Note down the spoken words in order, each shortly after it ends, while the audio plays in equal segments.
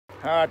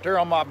Alright, they're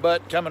on my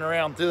butt coming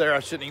around through there. I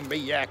shouldn't even be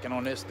yakking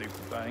on this stupid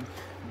thing,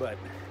 but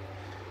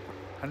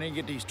I need to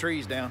get these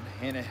trees down,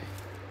 and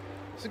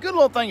it's a good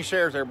little thing to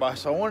share with everybody,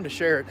 so I wanted to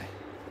share it.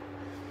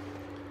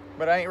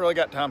 But I ain't really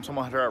got time, so I'm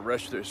gonna try to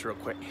rush through this real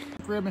quick.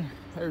 Ribbon,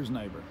 there's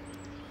neighbor.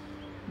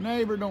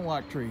 Neighbor don't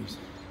like trees.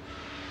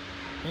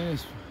 In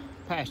his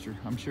pasture,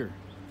 I'm sure.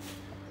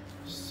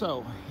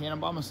 So, and I'm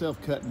by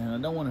myself cutting, and I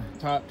don't want to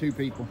tie up two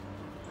people.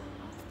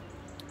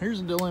 Here's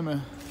a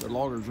dilemma that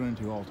loggers run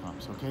into all the time.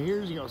 So, okay,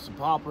 here's you got some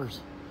poplars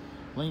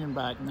leaning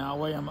back. Now,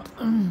 the way I'm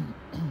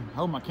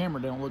holding my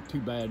camera don't look too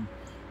bad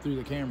through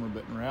the camera,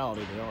 but in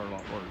reality, they are a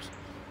lot worse.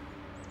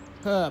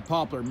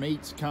 Poplar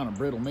meat's kind of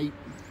brittle meat.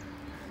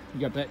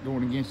 You got that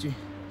going against you.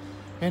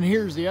 And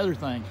here's the other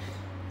thing.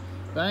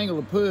 The angle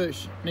of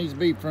push needs to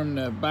be from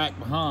the back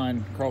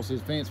behind across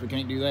this fence. We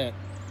can't do that.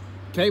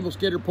 Cable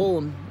skidder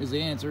pulling is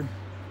the answer.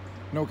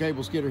 No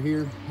cable skidder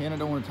here, and I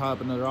don't want to tie up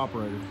another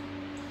operator.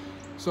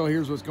 So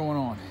here's what's going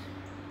on.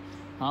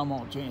 I'm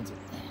gonna chance it.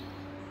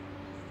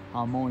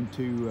 I'm going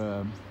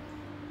to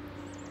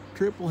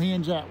triple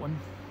hinge that one.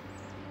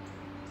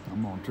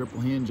 I'm gonna triple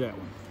hinge that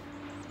one.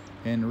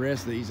 And the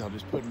rest of these, I'll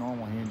just put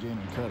normal hinge in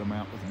and cut them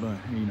out with the,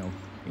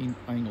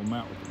 angle them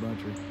out with the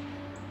buncher.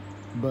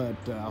 But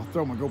I'll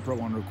throw my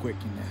GoPro on real quick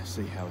and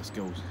see how this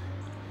goes.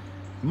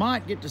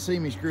 Might get to see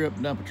me screw up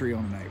and dump a tree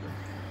on a neighbor.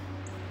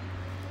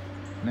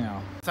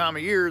 Now, time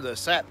of year, the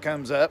sap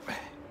comes up,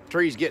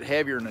 trees get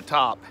heavier in the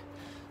top.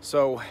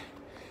 So,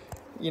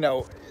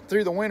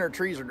 through the winter,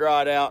 trees are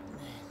dried out.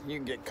 You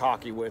can get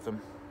cocky with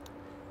them.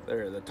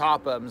 The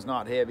top of them's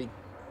not heavy.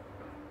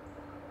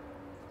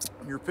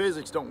 Your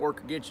physics don't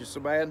work against you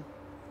so bad.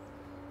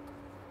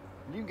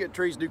 You can get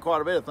trees to do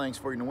quite a bit of things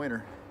for you in the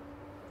winter.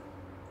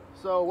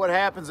 So what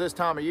happens this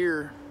time of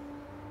year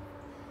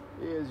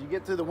is you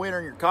get through the winter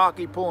and you're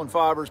cocky, pulling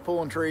fibers,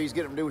 pulling trees,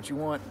 get them to do what you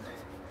want.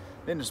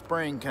 Then the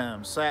spring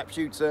comes, sap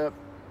shoots up,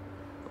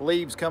 the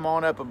leaves come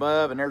on up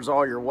above, and there's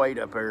all your weight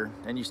up there,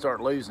 and you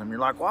start losing them. You're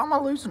like, why am I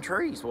losing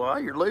trees?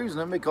 Well, you're losing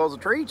them because the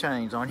tree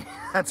changed on you.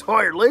 That's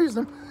why you're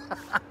losing them.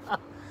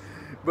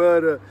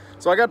 But,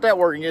 so I got that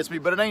working against me,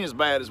 but it ain't as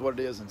bad as what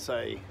it is in,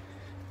 say,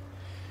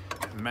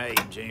 May,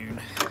 June.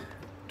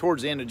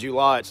 Towards the end of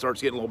July, it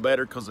starts getting a little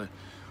better because the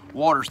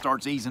water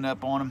starts easing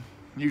up on them.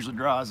 Usually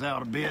dries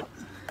out a bit.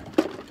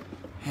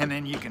 And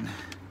then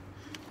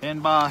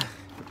and by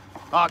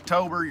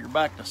October, you're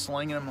back to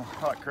slinging them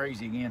like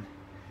crazy again.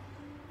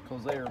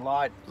 Because they are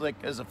light, thick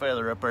as a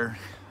feather up there.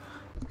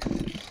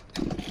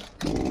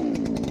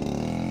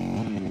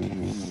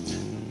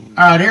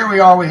 All right, here we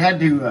are. We had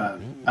to,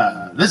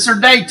 this is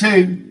day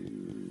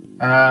 2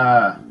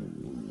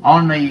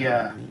 on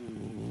the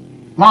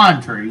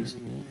lime trees.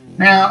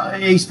 Now,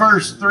 these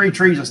first 3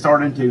 trees I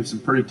started into some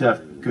pretty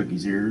tough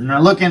cookies here. Now,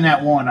 looking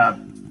at one, I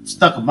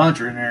stuck a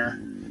buncher in there.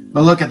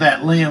 But look at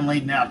that limb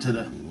leading out to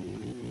the...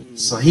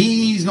 So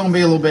he's going to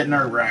be a little bit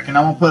nerve-wracking.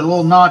 I'm going to put a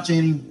little notch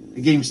in him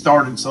to get him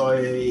started so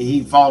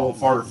he fall a little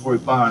farther before he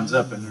binds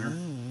up in there.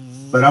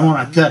 But I'm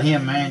going to cut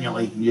him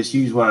manually and just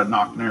use what I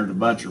knocked in there to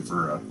buncher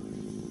for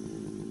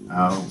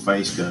a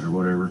face cut or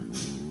whatever.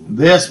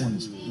 This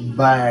one's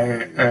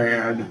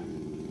bad.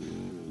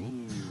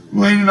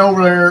 Leaning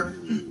over there.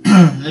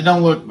 It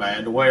don't look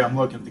bad the way I'm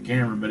looking at the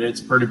camera, but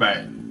it's pretty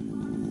bad.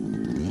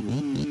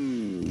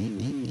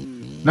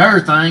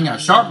 Another thing, I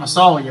sharpened my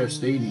saw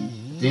yesterday evening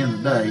at the end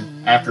of the day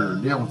after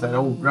dealing with that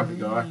old grumpy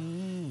guy.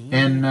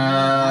 And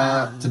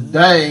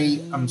today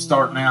I'm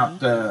starting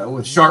out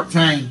with sharp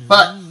chain,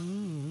 but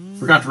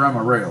forgot to run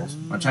my rails.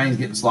 My chain's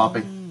getting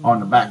sloppy on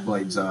the back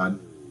blade side,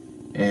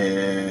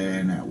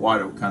 and that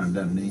white oak kind of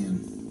done it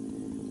in.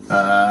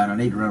 And I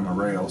need to run my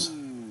rails.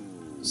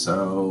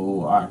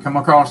 So I come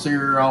across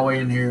here all the way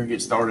in here and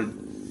get started,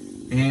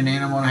 and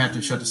then I'm gonna have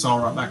to shut the saw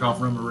right back off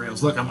and run my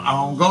rails. Look, I'm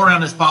gonna go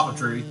around this poplar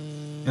tree,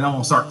 and I'm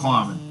gonna start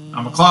climbing.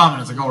 I'm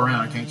climbing as I go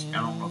around. I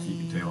don't know if you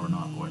can tell or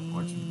not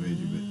watching the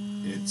video, but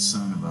it's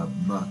son of a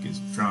buck is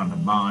trying to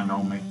bind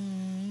on me.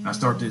 I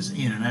start this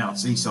in and out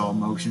seesaw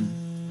motion,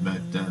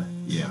 but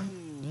yeah,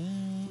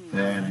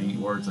 that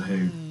ain't worth a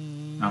hoot.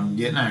 I'm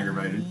getting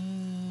aggravated.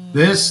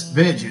 This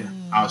video,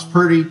 I was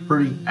pretty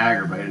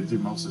aggravated through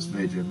most of this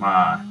video.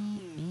 My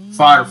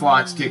fight or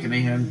flight's kicking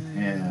in,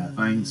 and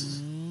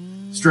things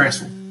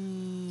stressful.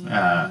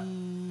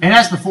 And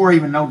that's before I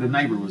even know the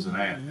neighbor was an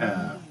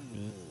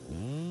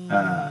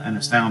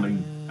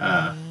astounding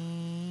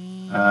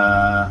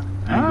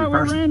angry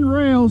person. We ran the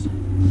rails.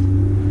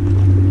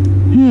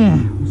 Yeah,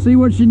 we'll see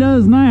what she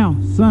does now.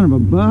 Son of a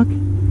buck.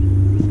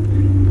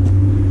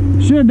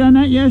 Should have done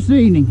that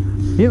yesterday evening.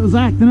 It was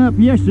acting up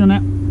yesterday on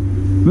that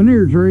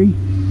veneer tree.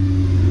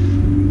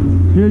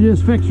 Should have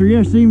just fixed her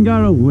yesterday evening,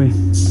 got it over with.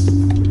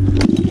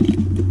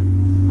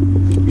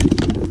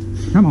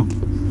 Come on.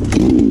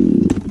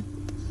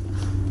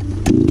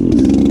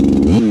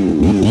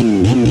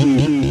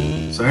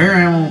 So here I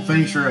am gonna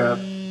finish her up.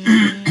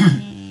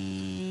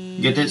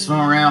 Get that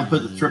spun around,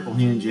 put the triple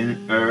hinge in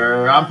it.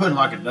 I'm putting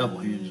like a double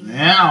hinge in it.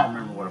 I don't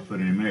remember what I put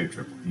in. Maybe a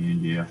triple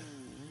hinge, yeah.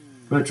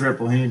 Put a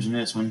triple hinge in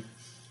this one.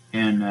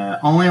 And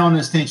only on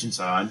this tension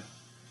side.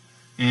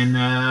 And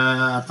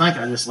I think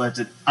I just left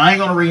it. I ain't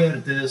going to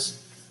re-edit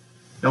this.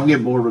 Don't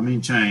get bored with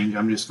me change.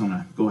 I'm just going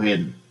to go ahead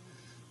and.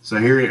 So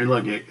here,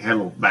 look, it had a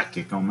little back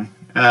kick on me.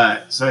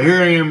 So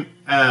here I am.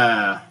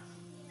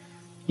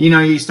 You know,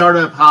 you start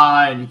up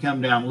high and you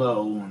come down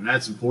low, and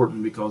that's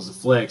important because the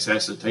flex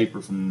has to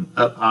taper from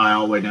up high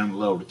all the way down to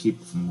low to keep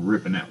it from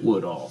ripping that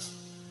wood off.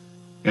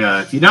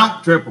 If you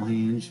don't triple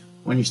hinge,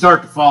 when you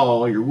start to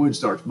fall, your wood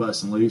starts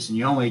busting loose, and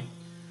you only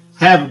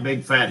have a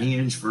big fat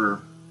hinge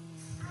for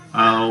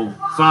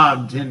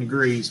 5 to 10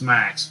 degrees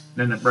max.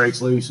 Then it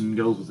breaks loose and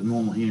goes with the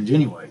normal hinge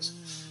anyways.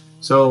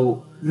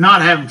 So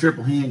not having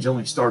triple hinge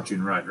only starts you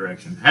in the right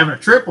direction. Having a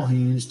triple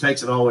hinge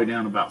takes it all the way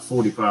down to about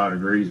 45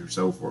 degrees or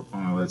so for it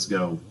finally lets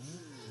go.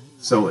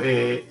 So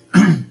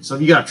so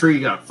if you got a tree,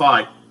 you got to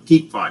fight,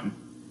 keep fighting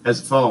as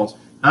it falls.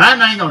 Now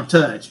that ain't going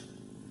to touch.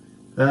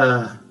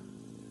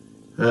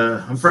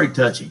 I'm afraid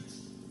touching.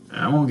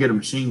 I'm going to get a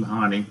machine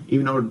behind him,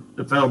 even though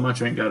the fellow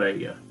much ain't got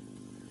a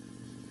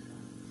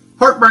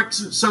heart brake,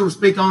 so to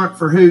speak, on it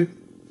for who,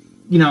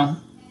 you know,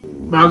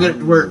 I'll get it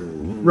to where it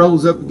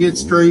rolls up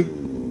against the tree.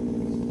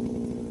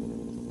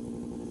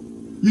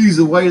 Use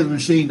the weight of the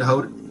machine to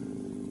hold it.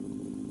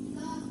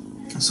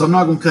 So I'm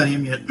not going to cut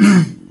him yet.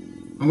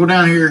 I'll go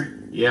down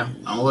here. Yeah,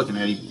 I'm looking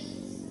at him.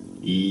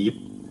 Yep.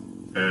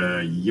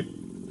 Yep.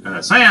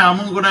 So yeah, I'm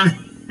going to go down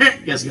here.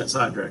 Guess I got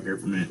sidetracked here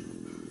for a minute.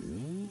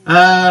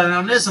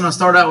 On this one, I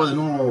start out with a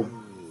normal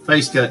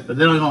face cut, but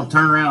then I'm going to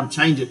turn around and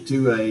change it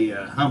to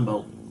a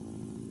Humboldt.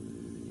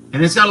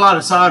 And it's got a lot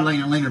of side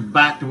leaning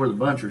back to where the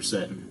buncher's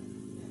sitting.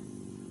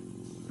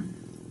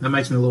 That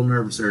makes me a little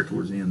nervous there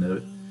towards the end of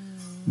it.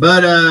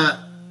 But,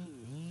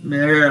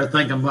 there, I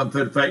think I'm going to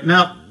put it fake.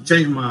 Nope,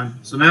 change my mind.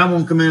 So now I'm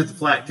going to come in with the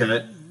flat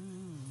cut.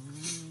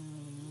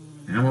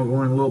 And I'm going to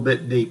go in a little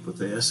bit deep with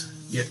this.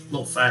 Get a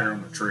little fatter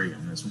on the tree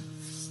on this one.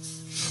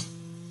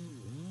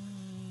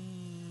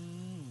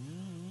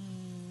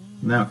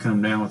 Now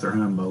come down with our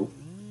Humboldt.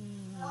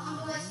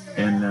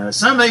 And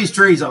some of these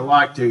trees I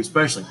like to,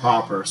 especially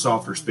poplar,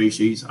 softer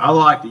species, I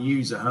like to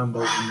use a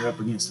Humboldt when you're up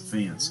against the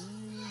fence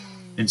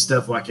and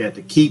stuff like that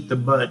to keep the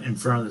butt in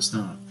front of the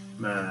stump.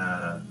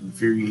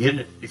 If you're hitting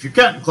it, if you're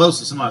cutting close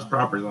to somebody's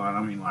property line,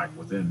 I mean like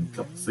within a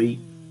couple feet,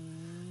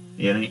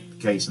 it ain't the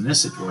case in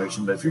this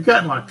situation. But if you're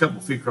cutting like a couple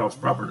feet across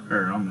property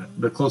or on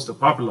the close to the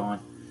property line,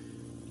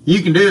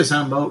 you can do this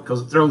Humboldt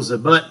because it throws the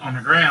butt on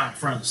the ground in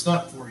front of the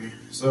stump for you.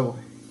 So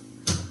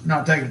you're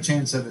not taking a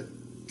chance of it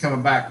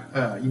coming back,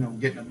 you know,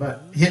 getting a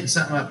butt, hitting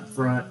something up in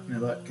front, and the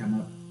butt come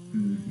up,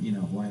 and, you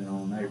know, landing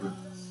on a neighbor.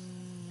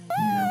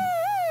 You know,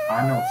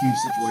 I know a few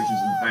situations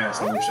in the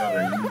past. I wish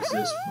I'd have used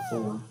this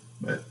before,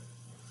 but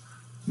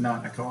not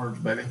in the cards,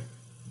 baby.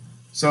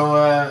 So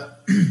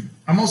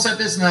I'm gonna set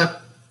this one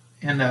up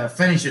and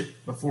finish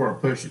it before I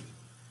push it,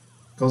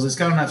 because it's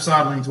got enough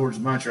side lean towards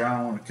the buncher. I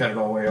don't want to cut it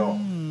all the way off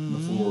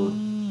before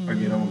I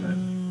get on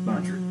the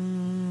buncher.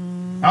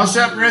 I'll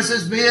shut the rest of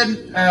this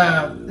vid.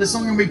 This is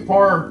only going to be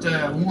part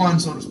 1,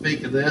 so to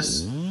speak, of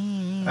this.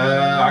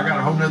 I got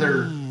a whole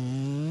nother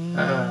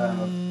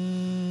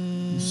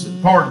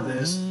part of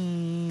this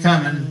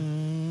coming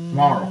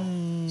tomorrow.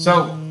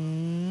 So,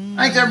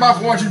 thanks everybody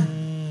for watching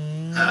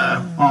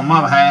on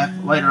my behalf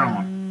later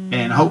on.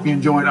 And I hope you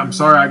enjoyed it. I'm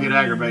sorry I get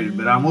aggravated,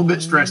 but I'm a little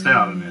bit stressed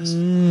out on this.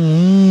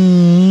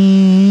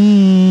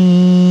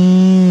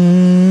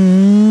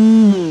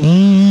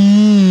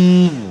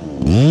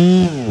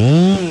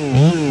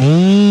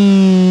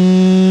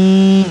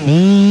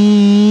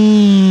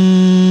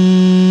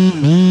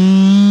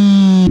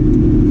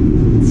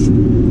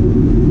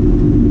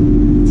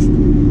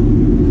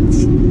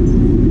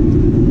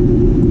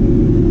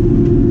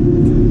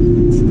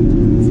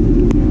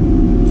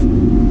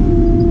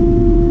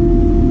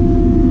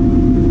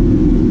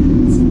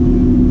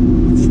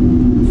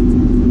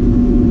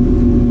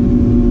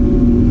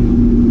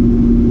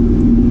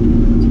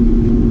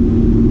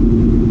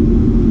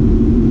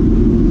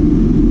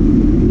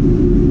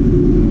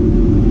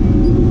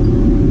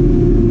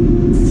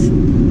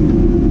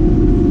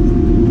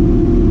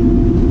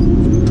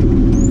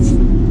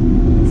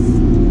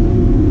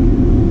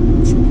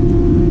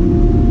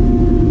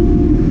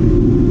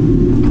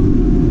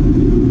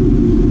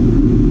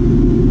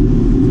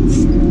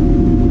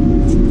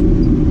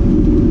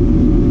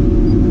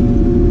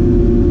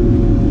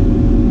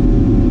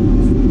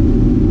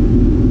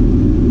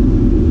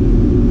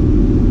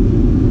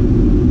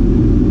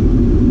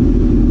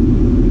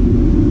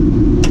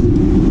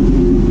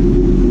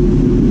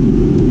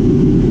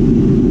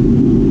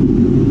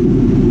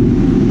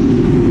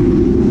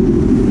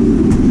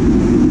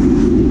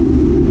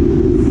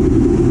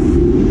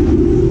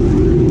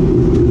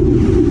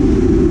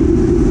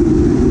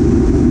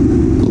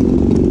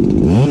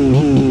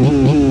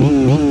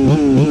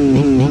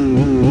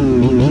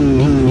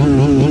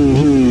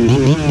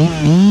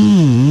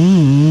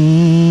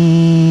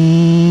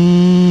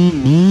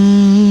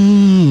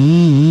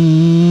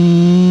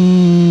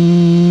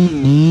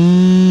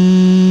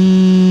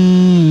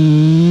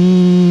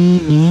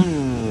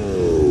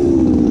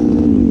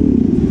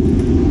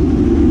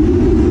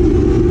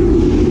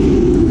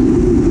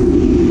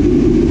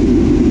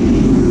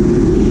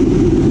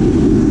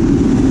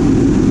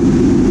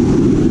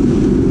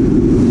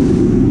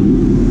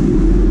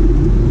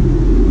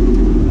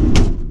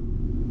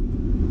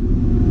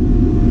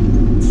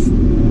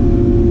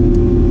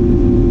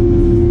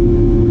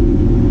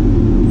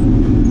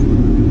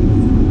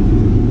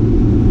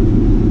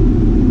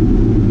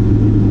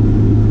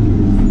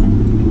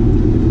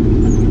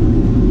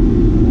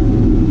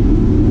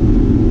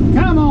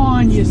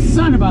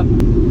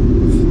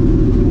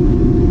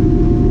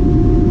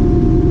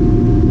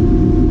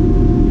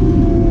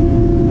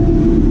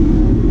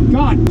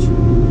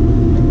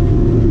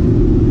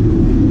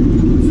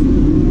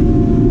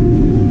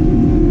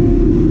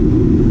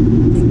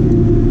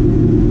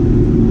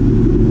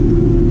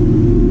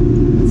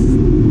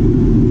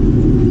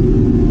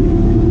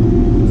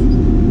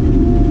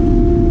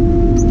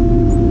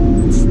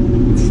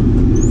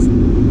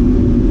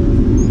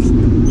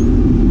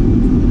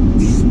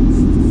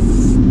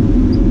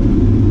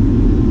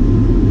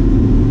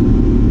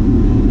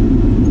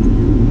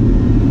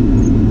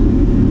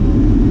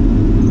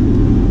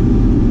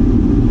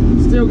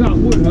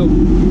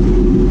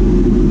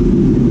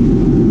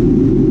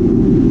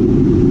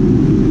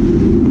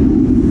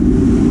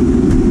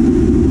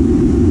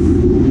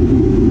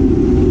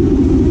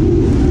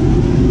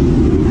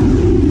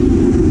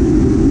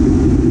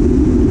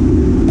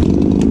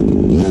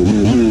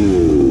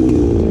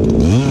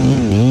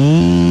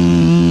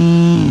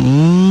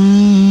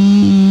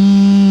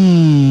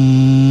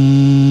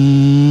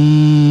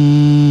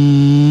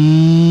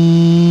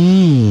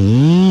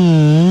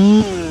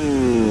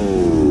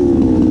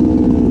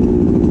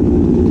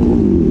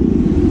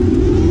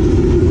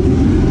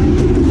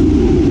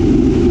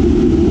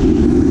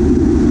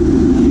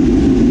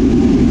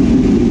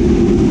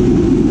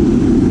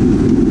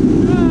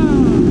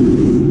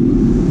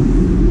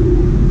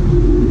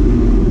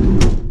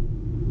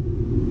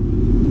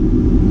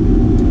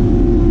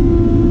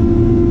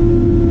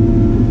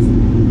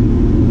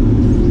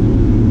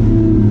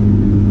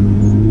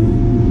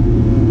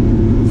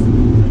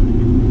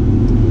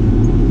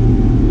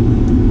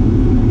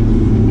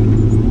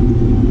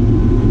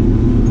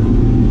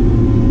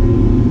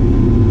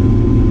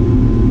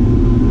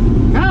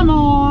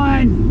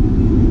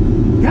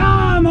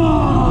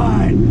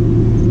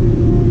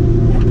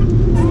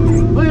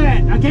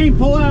 can't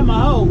pull out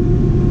my hole.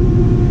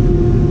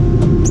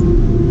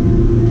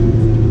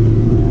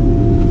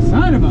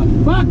 Son of a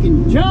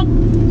fucking jump.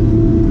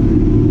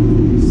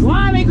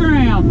 Slimy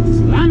ground.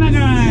 Slimy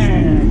ground.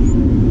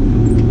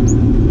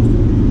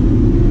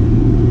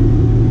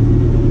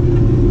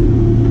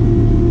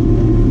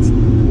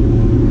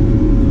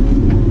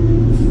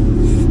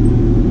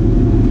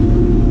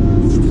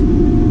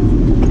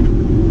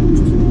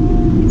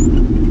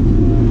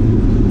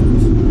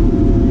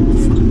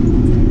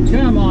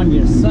 Come on,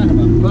 you son of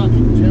a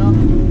fucking jump.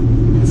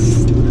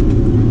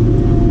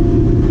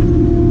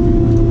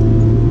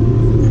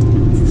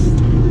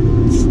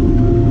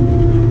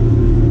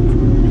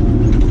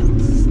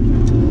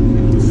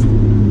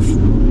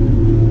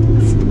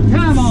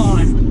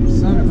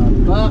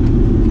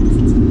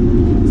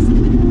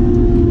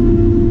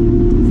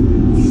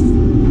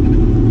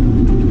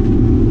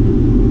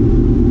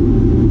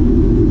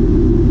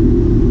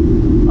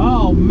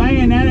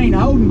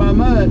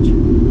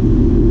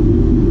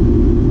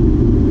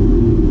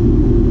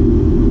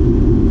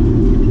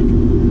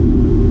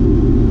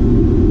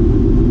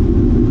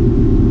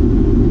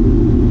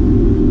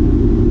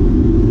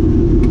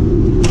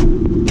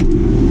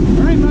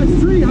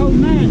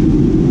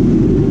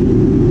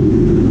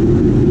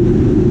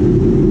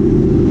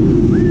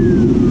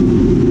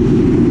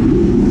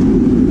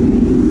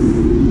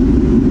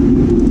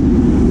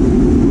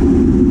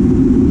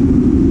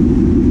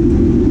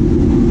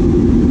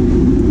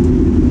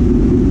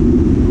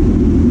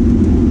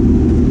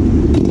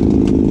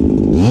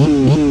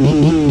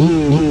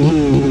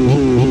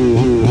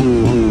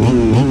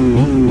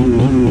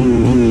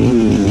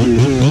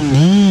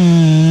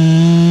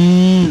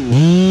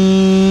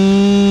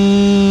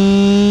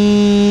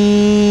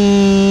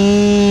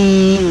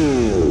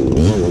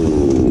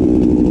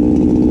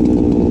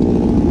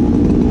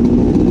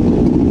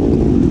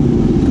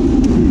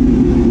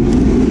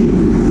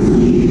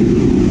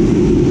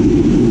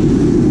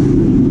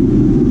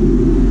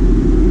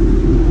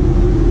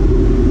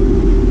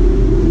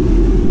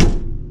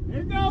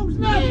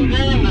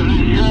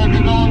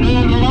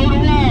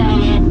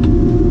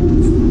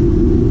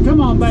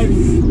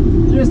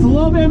 Just a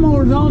little bit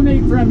more is all I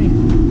need from you.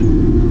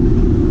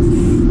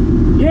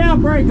 Yeah,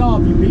 break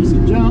off, you piece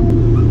of junk.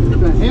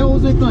 What the hell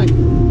was they thinking?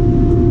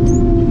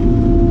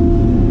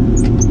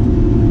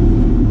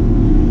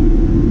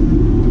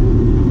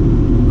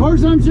 Of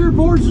course, I'm sure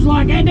Forrest was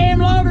like, that damn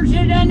logger should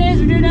have done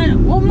this or did that.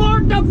 Well,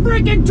 mark the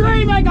freaking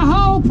tree, make a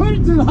hole, put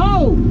it to the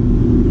hole.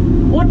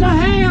 What the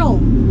hell?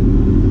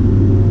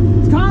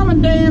 It's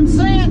common damn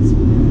sense.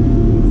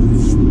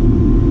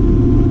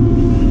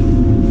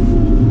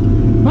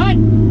 But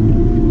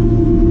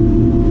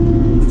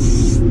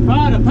if I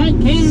had a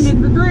paint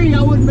cannon degree,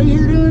 I wouldn't be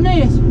here doing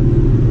this.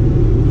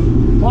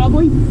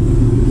 Probably.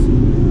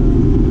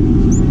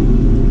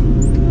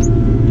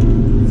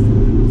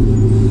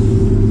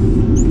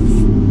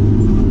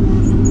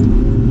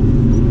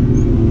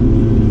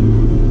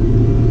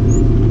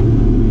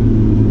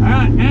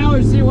 Alright, now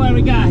we see what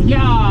we got.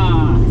 Yeah.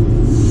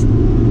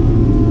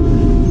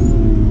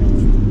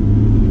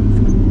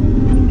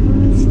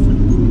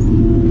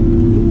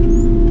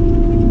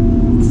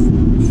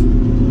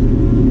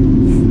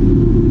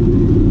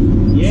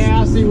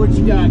 What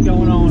you got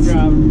going on,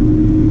 driver?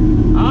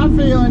 I'm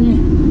feeling you.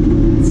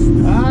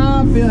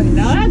 I'm feeling you.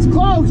 Now that's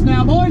close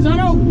now, boys. I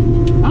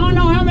don't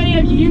know how many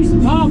of you use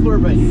the poplar,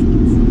 but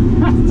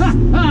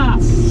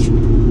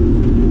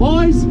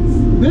boys,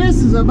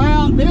 this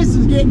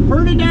is getting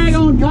pretty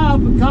daggone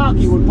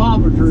cocky with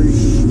poplar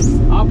trees.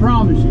 I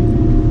promise you.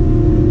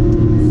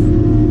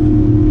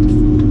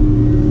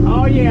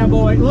 Oh yeah,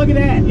 boy. Look at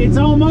that. It's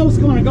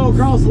almost gonna go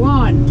across the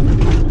line.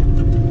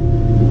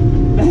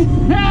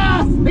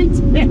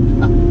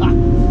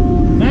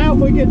 Now if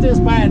we get this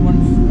bad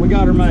one, we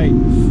got her made.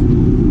 I'm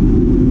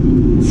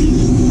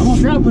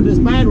gonna try to put this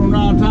bad one right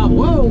on top.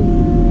 Whoa!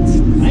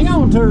 Hang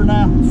on to her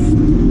now.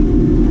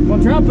 I'm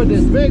gonna try to put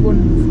this big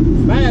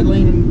one, bad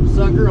leaning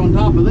sucker, on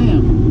top of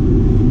them.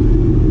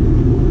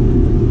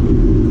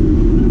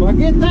 If I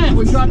get that,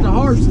 we've got the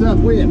hard stuff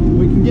with.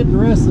 We can get the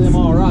rest of them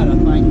all right, I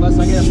think. Unless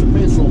I get up the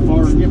fence a little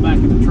far and get back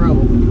into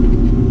trouble.